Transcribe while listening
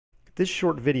This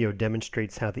short video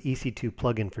demonstrates how the EC2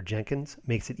 plugin for Jenkins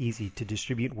makes it easy to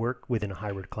distribute work within a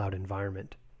hybrid cloud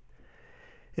environment.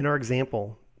 In our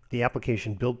example, the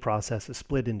application build process is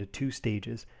split into two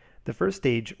stages. The first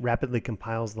stage rapidly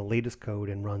compiles the latest code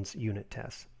and runs unit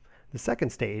tests. The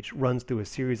second stage runs through a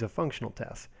series of functional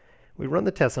tests. We run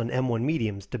the tests on M1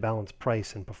 mediums to balance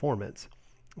price and performance.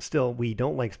 Still, we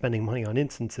don't like spending money on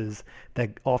instances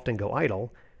that often go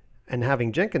idle, and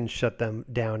having Jenkins shut them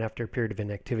down after a period of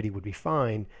inactivity would be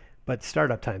fine, but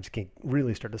startup times can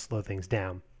really start to slow things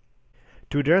down.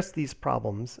 To address these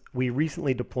problems, we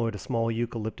recently deployed a small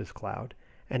Eucalyptus cloud,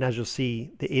 and as you'll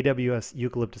see, the AWS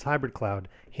Eucalyptus hybrid cloud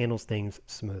handles things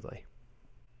smoothly.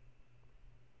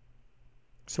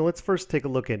 So let's first take a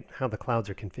look at how the clouds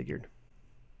are configured.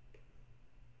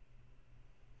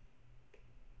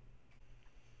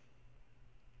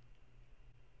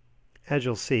 As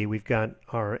you'll see, we've got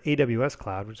our AWS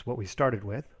cloud, which is what we started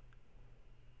with.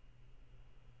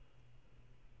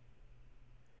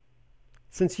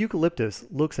 Since Eucalyptus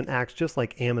looks and acts just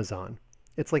like Amazon,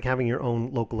 it's like having your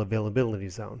own local availability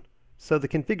zone. So the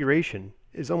configuration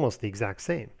is almost the exact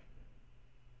same.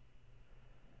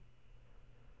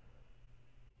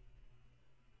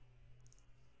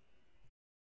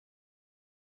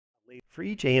 For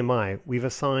each AMI, we've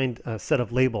assigned a set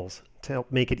of labels to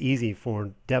help make it easy for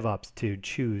DevOps to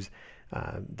choose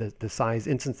the size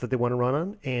instance that they want to run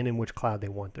on and in which cloud they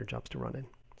want their jobs to run in.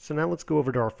 So now let's go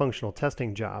over to our functional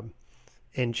testing job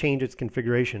and change its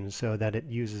configuration so that it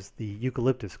uses the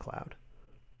Eucalyptus cloud.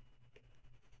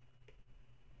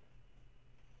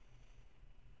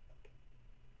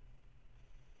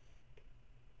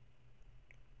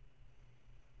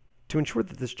 To ensure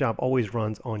that this job always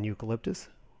runs on Eucalyptus,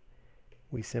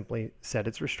 we simply set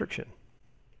its restriction.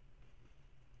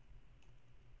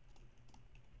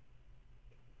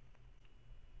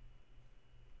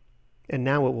 And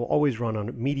now it will always run on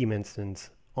a medium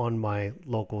instance on my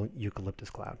local Eucalyptus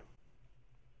cloud.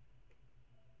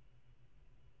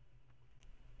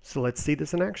 So let's see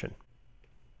this in action.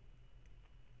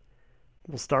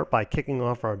 We'll start by kicking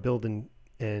off our build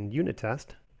and unit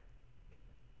test.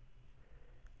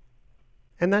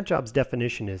 And that job's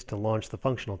definition is to launch the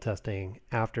functional testing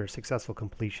after successful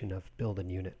completion of build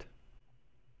and unit.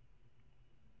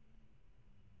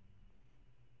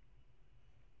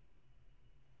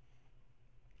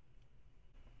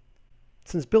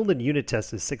 Since build and unit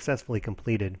test is successfully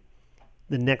completed,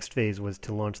 the next phase was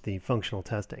to launch the functional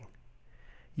testing.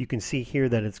 You can see here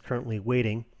that it's currently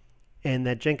waiting and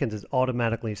that Jenkins has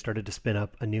automatically started to spin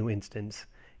up a new instance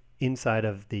inside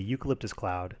of the Eucalyptus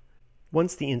cloud.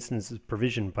 Once the instance is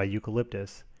provisioned by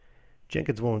Eucalyptus,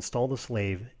 Jenkins will install the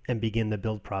slave and begin the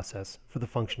build process for the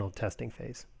functional testing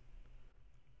phase.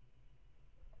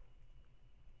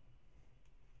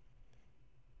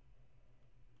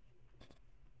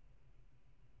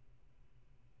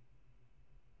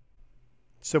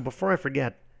 So before I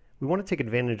forget, we want to take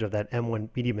advantage of that M1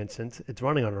 medium instance. It's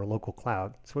running on our local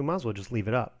cloud, so we might as well just leave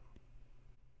it up.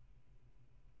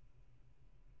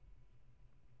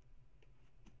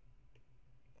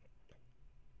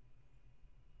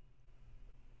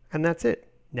 And that's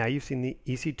it. Now you've seen the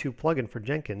EC2 plugin for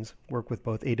Jenkins work with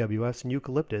both AWS and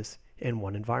Eucalyptus in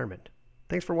one environment.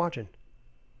 Thanks for watching.